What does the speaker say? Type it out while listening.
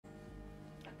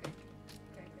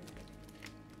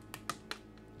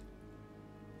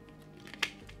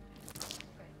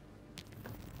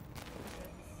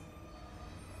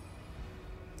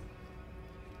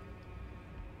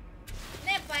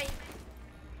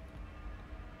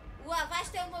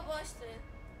Isto é uma bosta.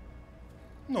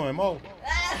 Não é mau.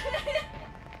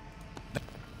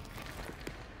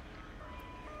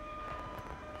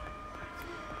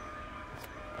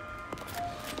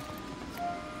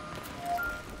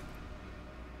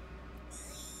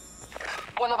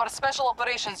 One of our special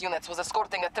operations units was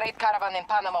escorting a trade caravan in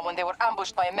Panama when they were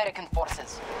ambushed by American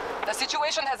forces. The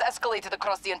situation has escalated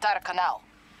across the entire canal.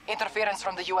 Interference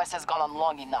from the US has gone on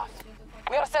long enough.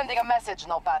 We are sending a message,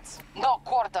 no Pats. No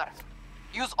quarter.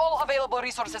 Use all available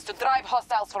resources to drive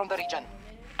hostiles from the region.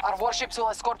 Our warships will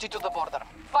escort you to the border.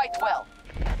 Fight well.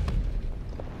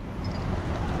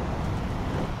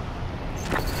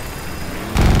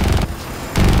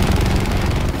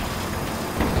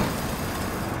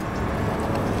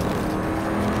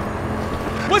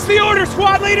 What's the order,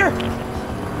 squad leader?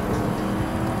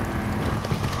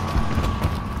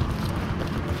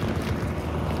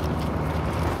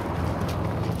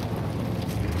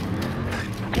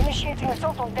 Initiating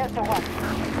assault on Delta 1.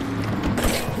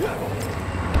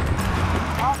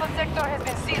 Alpha sector has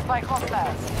been seized by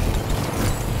hostiles.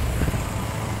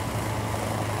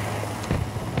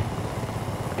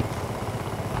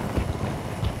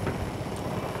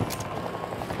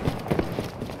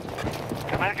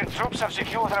 American troops have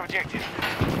secured our objective.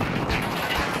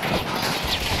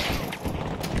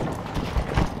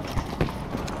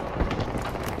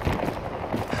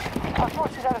 Our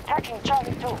forces are attacking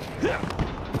Charlie 2.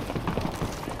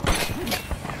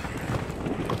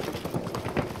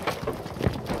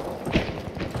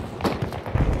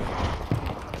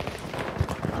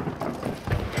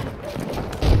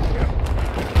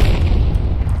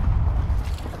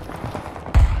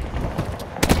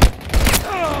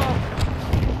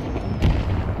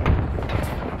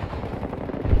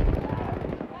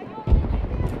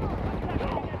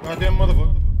 Goddamn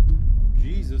motherfucker.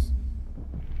 Jesus.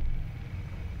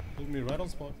 Put me right on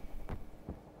spot.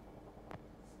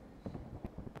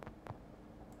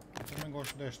 Eu também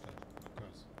gosto desta, por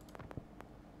acaso.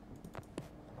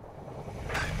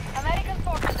 American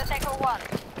forces at Echo 1.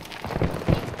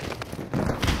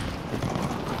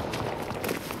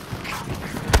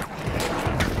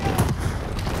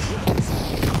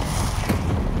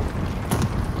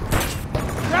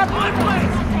 Grab my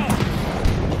place!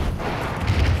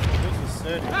 This is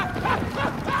sério.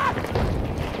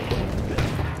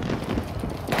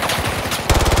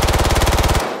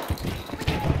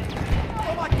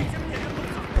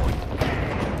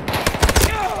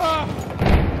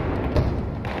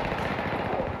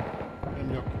 É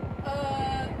melhor que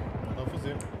não dá a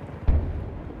fazer.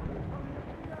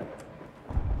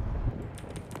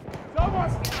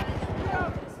 Someone!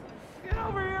 Get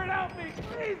over here and help me,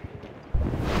 please!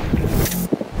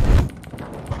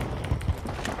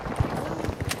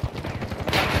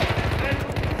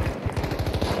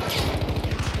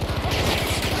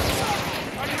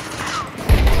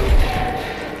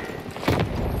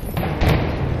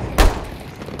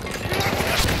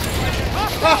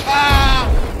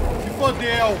 Se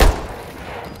fodeu!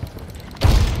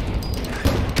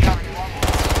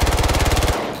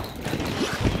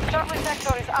 Charlie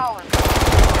sector is ours.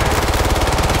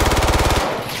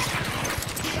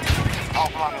 Our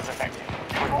plan is effective.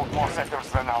 We hold more sectors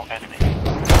than our enemy.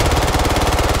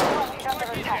 He's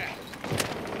under attack.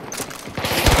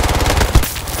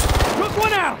 Took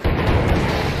one out!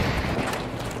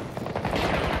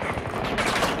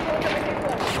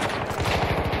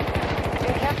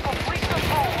 They have complete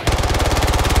control.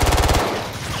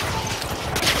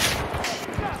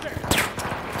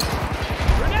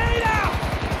 Grenade out!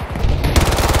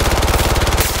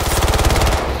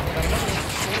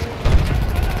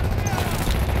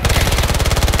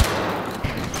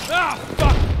 Ah,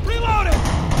 fuck! Reloading!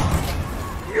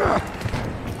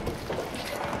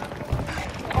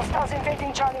 Hostiles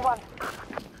invading Charlie 1.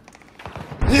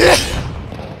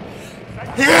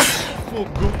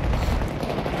 Fogo!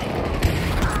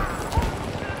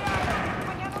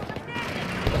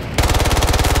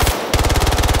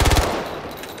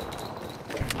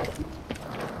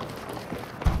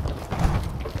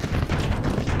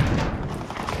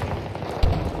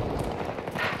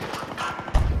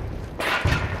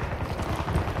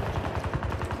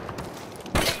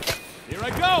 Here I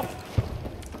go!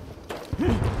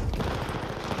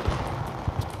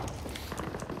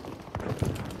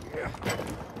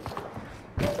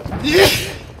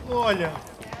 Olha!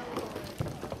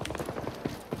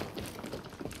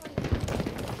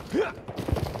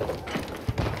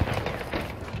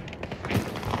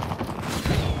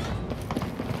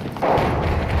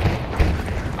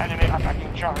 Enemy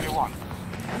attacking Charlie 1.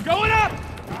 I'm going up!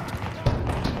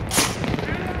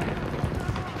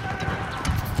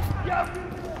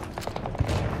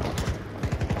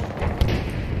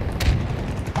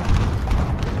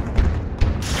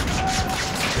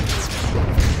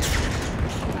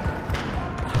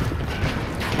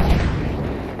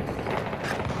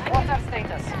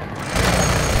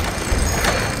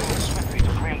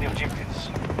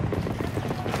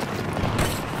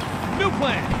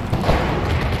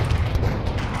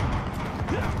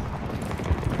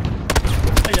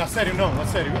 sério, não, a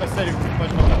sério,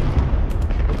 vais matar.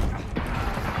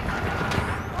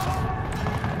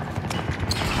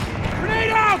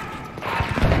 Grenade out!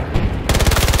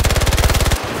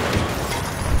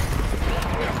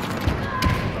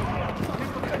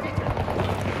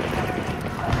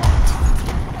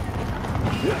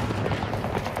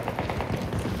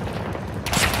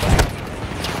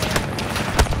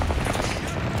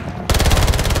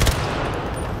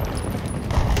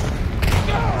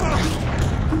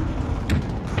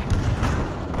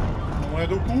 Não é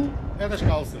do cu, é das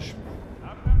calças.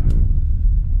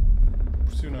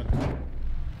 Impressionante.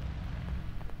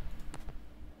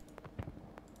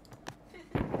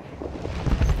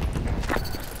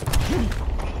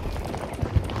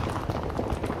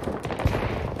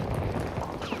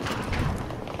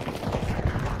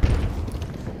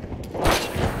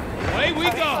 Away we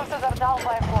go! Resources are down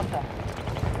by a quarter.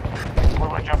 We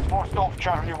were just forced off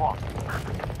Charlie 1.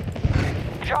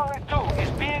 Charlie 2 is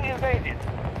being invaded.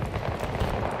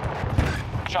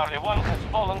 Charlie 1 has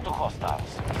fallen to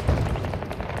hostiles.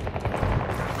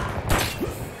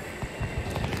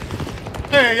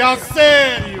 Ei, a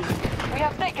sério! We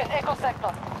have taken Echo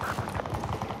Sector.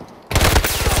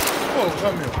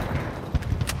 Porra, meu.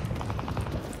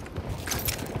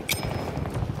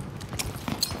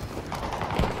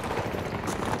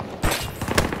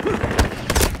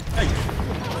 Ei.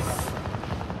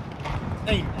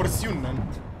 É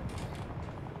impressionante.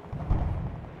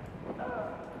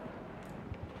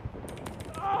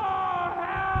 Oh,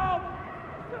 help!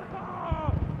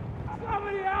 Oh,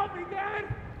 somebody help me, damn it!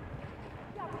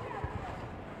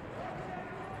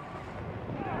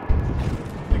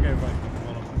 Ninguém vai.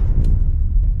 Vá lá.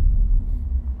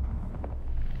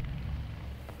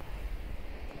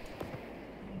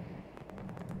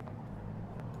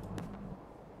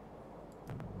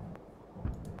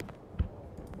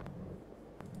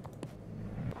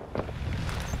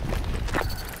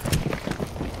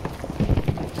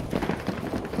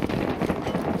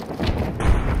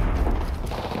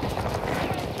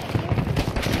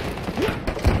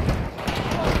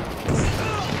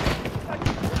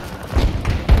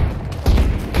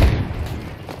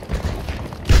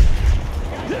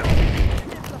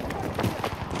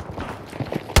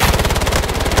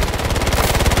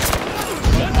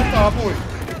 Tá, boi.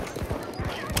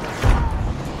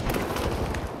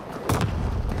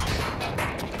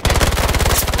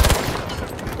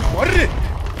 Corre!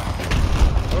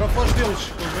 Agora foge deles.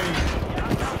 Eles vêm.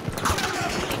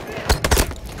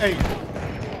 Ei!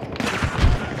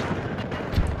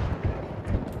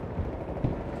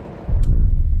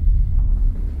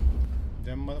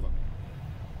 Dê-me uma.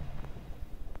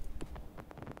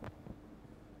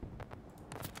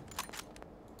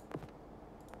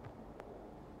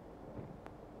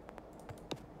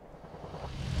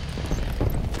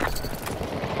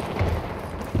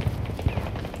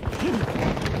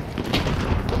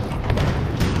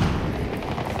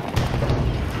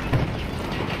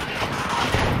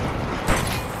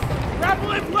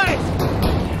 Grapple in place!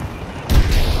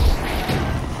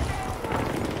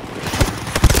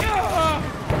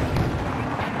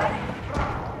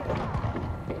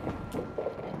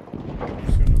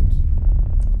 Impressionante.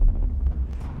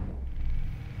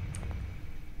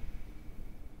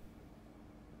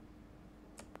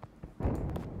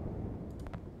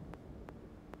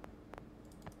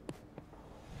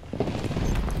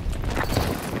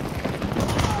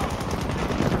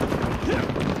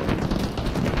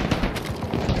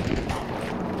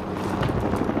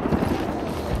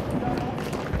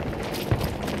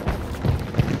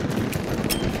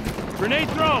 Grenade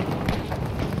thrown!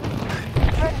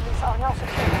 Friendlies are now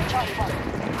securing Charlie 1.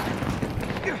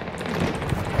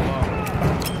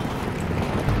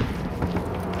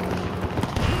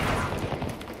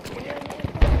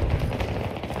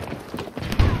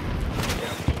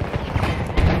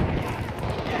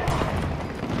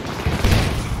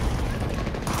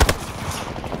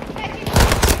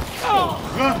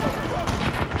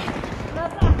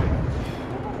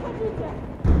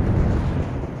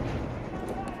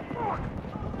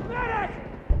 Medic!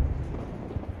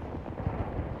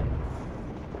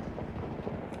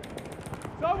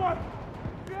 Someone!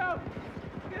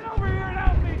 Get over here and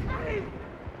help me, please!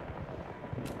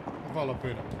 Não vale a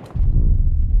pena.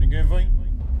 Ninguém vem.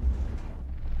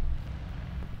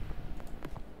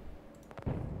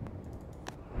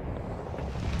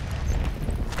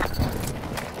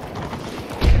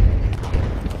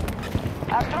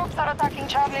 Our troops are attacking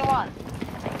Charlie 1.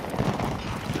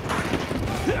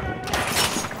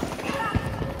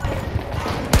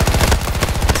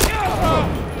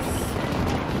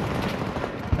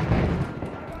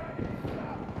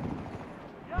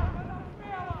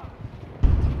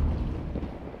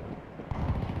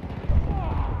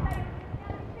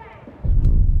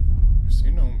 Assim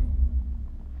não, meu.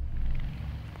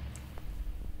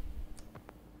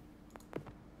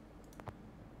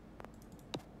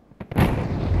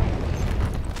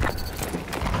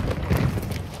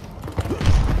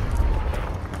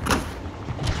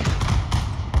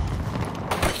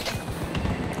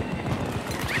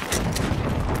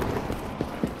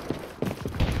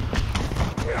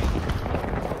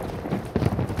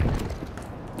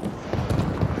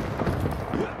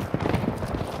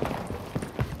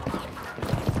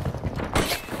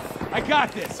 I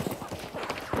got this.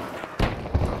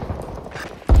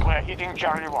 We're hitting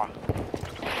Charlie 1.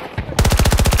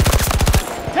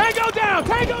 Tango down!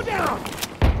 Tango down!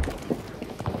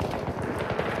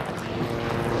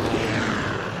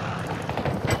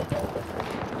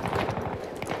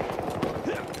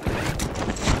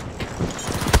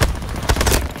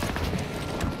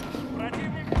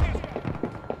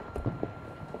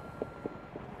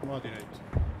 Vamos à direita.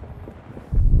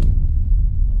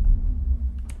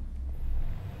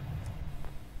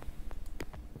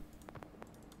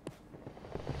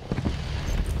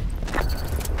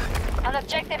 An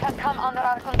objective has come under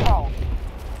our control.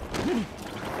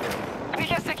 We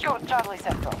have secured Charlie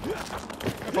Sector.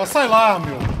 Epá, sai lá,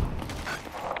 meu.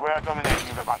 We're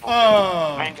dominating the battlefield.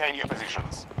 Ah. Maintain your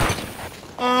positions.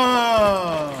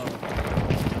 Ah!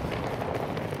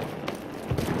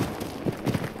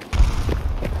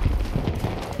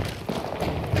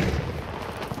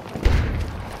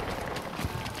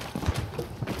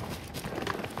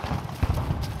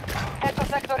 Sector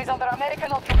sector is under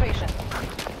American occupation.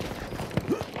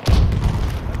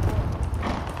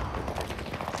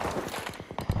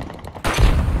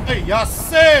 Ei, a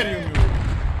sério, meu.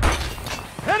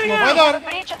 Heading Não vai out! dar.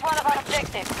 Breach at one of our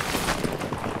objectives.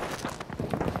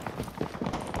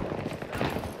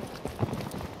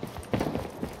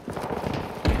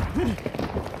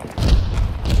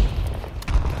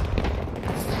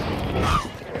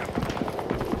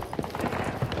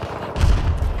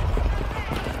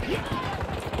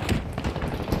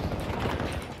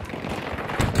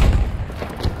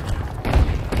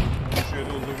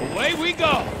 Away we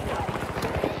go!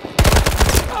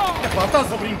 Epá,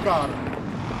 estás a brincar.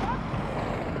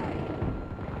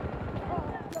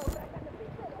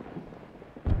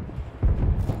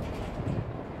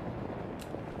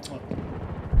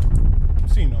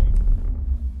 Sim, não.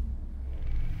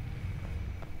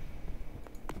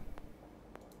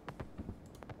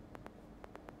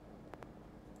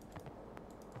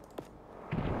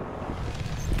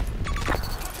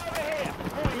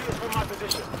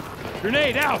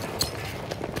 Grenade out!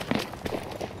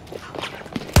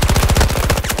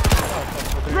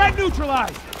 Threat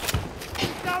neutralized!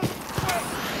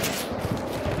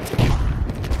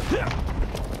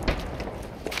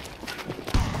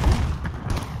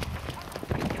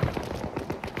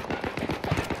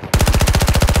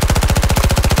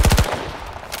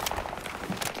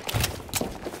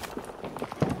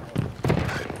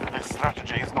 This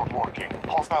strategy is not working.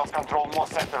 Hostiles control more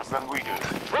sectors than we do.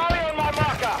 Rally on my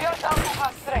marker! We are down to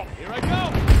half strength. Here I go!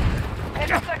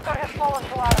 Sector sector has fallen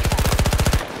to our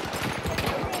attack.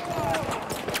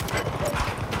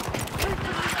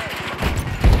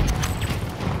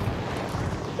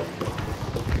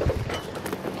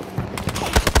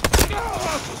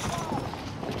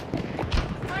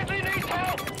 Friendly needs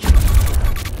help!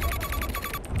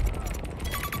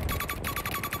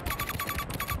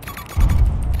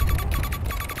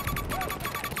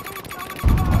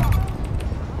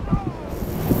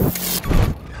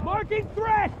 Marking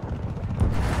threat!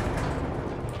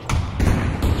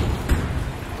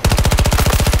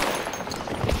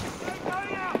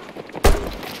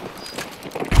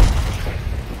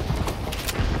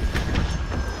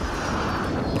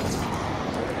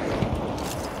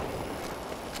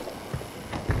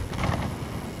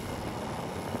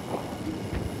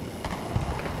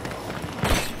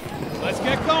 Let's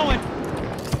get going!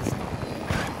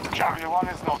 Charlie 1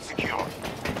 is not secure.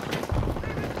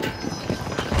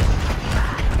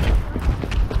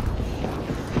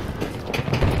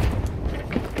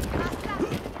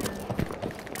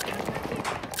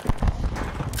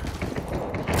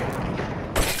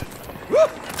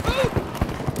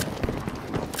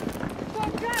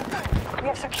 We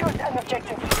have secured an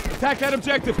objective. Attack that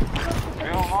objective!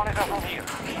 We'll monitor from here.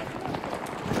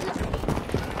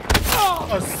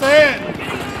 A sério.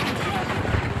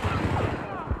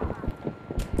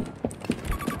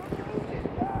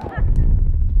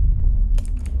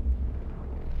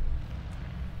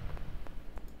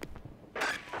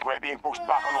 We're being pushed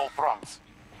back on all fronts.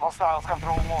 Hostiles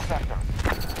control more sectors.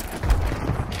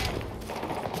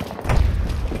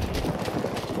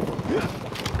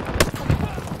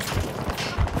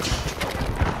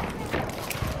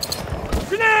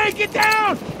 Hey, get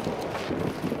down!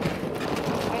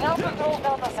 We now control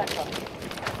Delta Sector.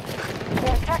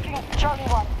 They're attacking Charlie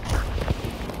 1.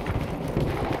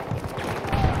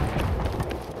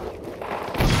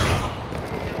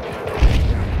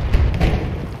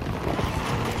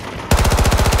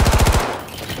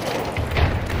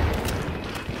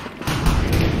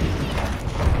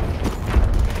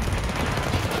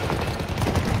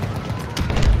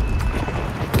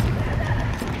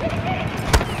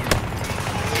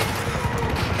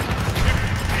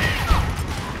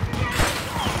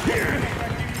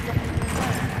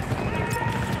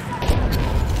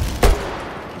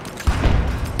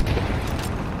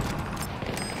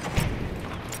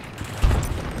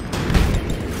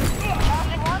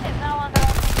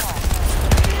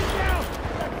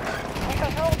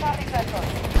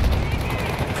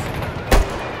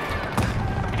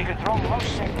 We control most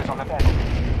sectors on the bed.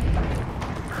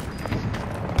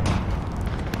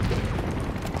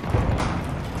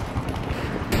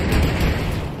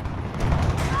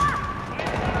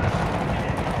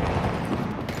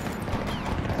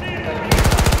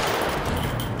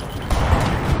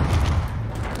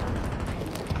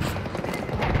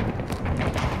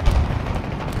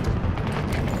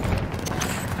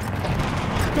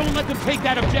 Don't let them take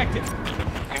that objective.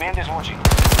 Command is watching.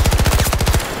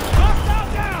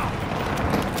 Hostile down!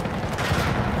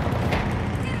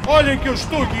 Olhem que eu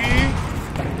estou aqui.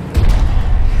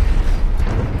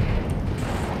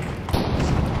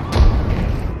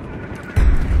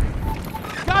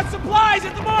 Got supplies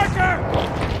at the marker!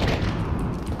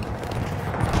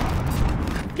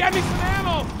 Get me some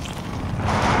ammo!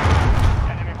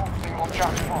 Enemy focusing on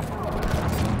Charlie 1.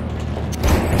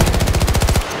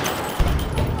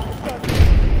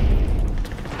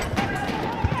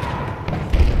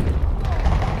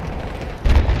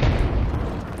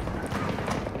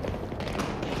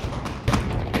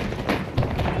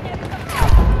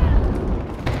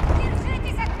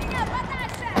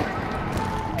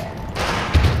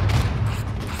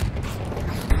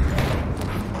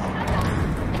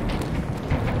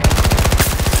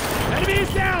 Enemy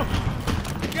is down!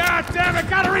 God damn it,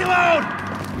 gotta reload!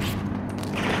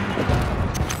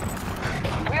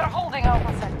 We are holding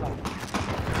Alpha Sector.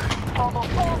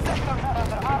 Almost all sectors are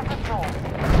under our control.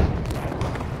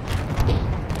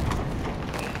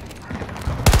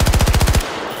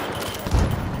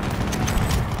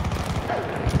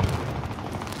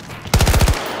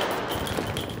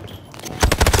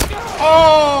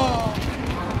 Oh!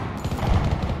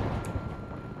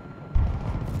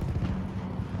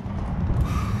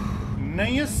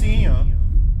 Nem assim, ó.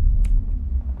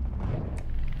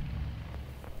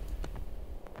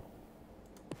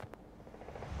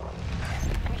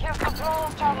 We have control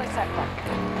of Charlie Sector.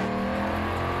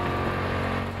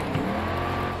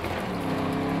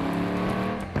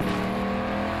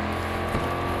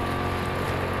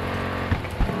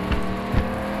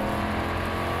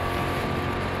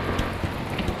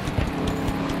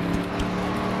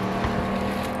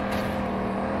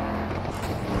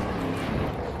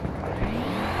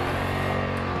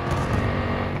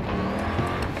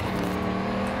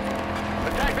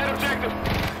 Attack that objective.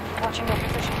 Watching your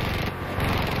position.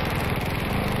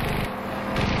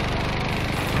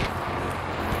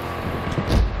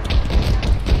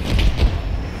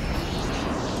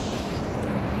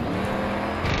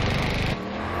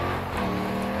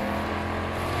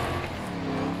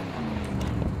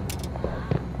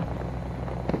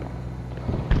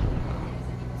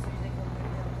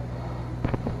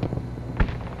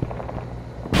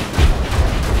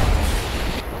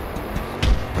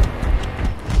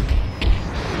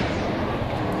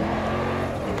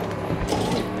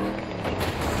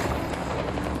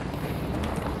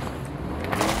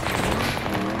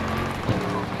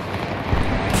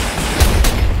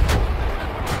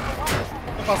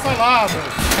 Sai lá,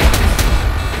 velho.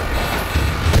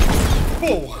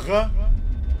 Porra!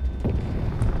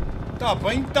 Tá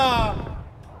bem, tá.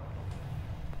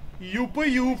 Yupa,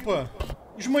 yupa.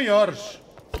 Os maiores.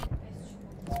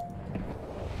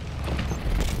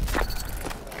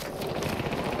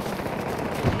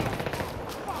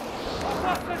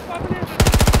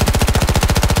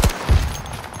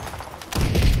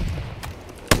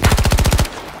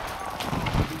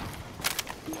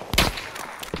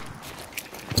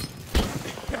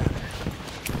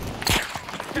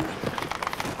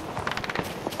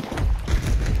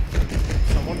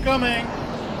 Coming!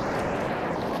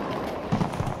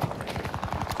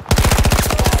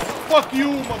 Fuck you,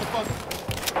 motherfucker!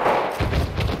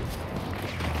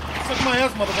 Suck my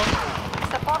ass,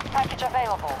 motherfucker! Support package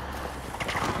available.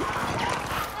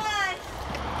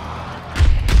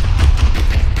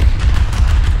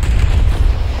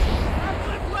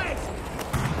 Left,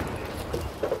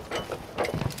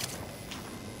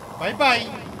 Bye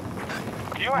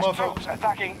bye. US Mother- troops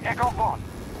attacking Echo 1.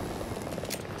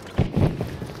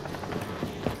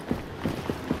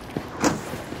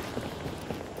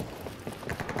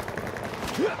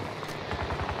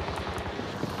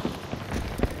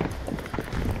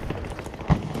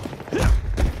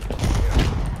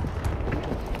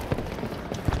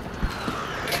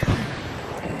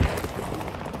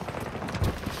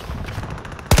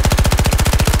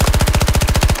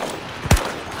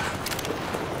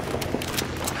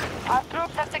 Our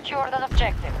troops have secured an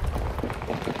objective.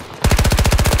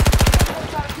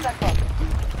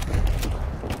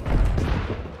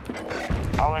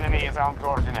 Our enemy is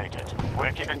uncoordinated.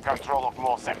 We're keeping control of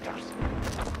more sectors.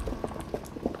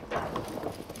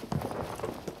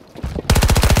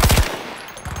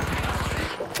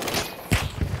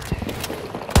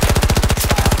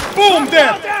 Boom,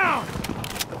 dead! Down!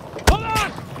 Hold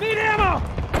on! Need ammo!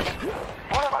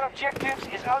 One of our objectives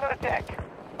is under attack.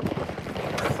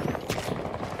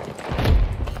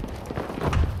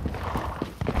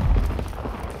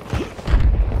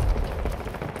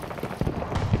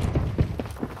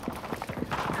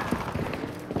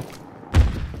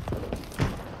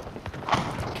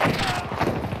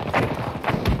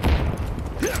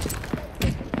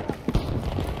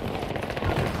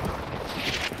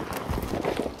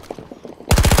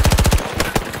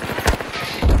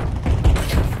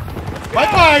 Bye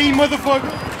bye,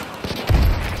 motherfucker!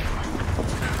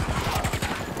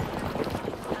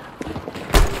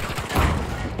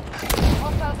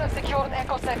 Hostiles have secured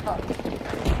Echo Sector.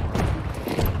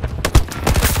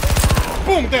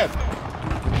 Boom, dead!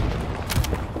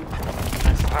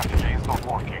 This strategy is not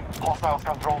working. Hostiles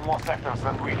control more sectors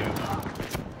than we do.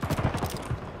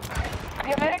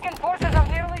 The American forces are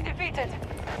nearly defeated.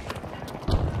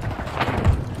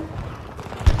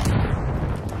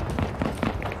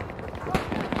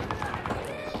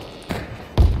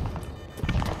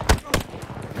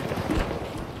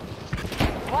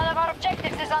 One of our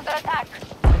objectives is under attack.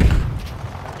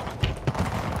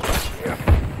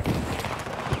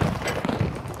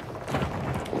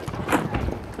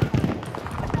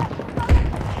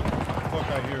 Fuck,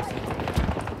 I hear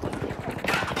something.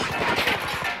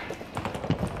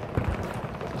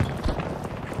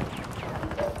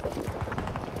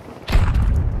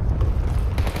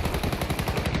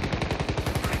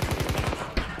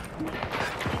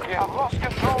 We have lost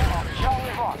control of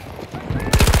Charlie 1.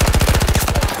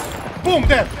 Boom,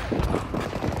 dead!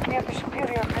 We have the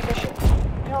superior position.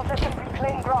 Do not let them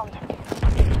reclaim ground.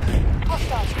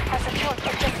 Hostiles have secured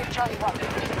objective Charlie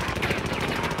 1.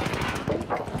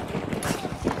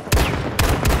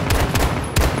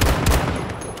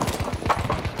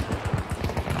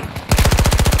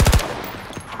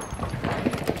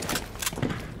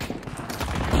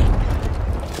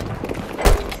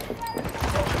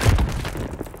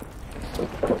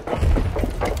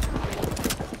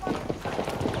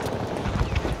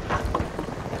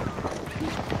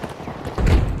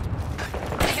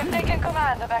 We have taken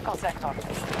command of Echo Sector.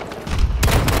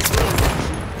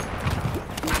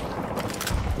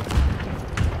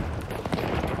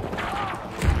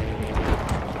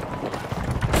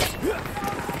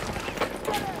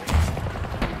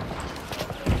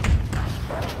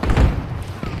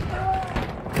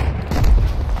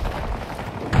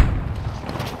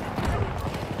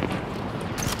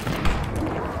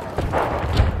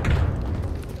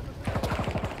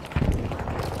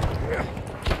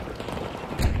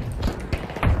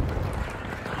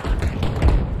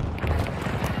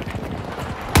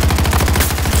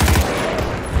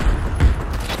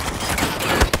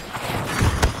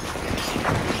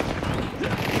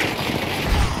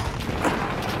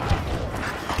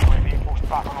 We're being pushed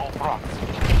back on all fronts.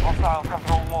 Hostiles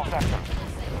control more sectors.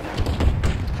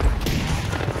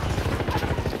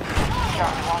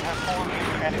 Charlie 1 has fallen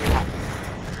into enemy hands.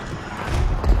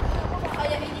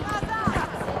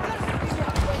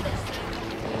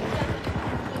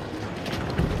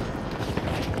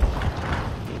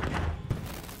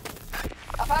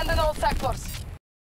 Abandon all sectors.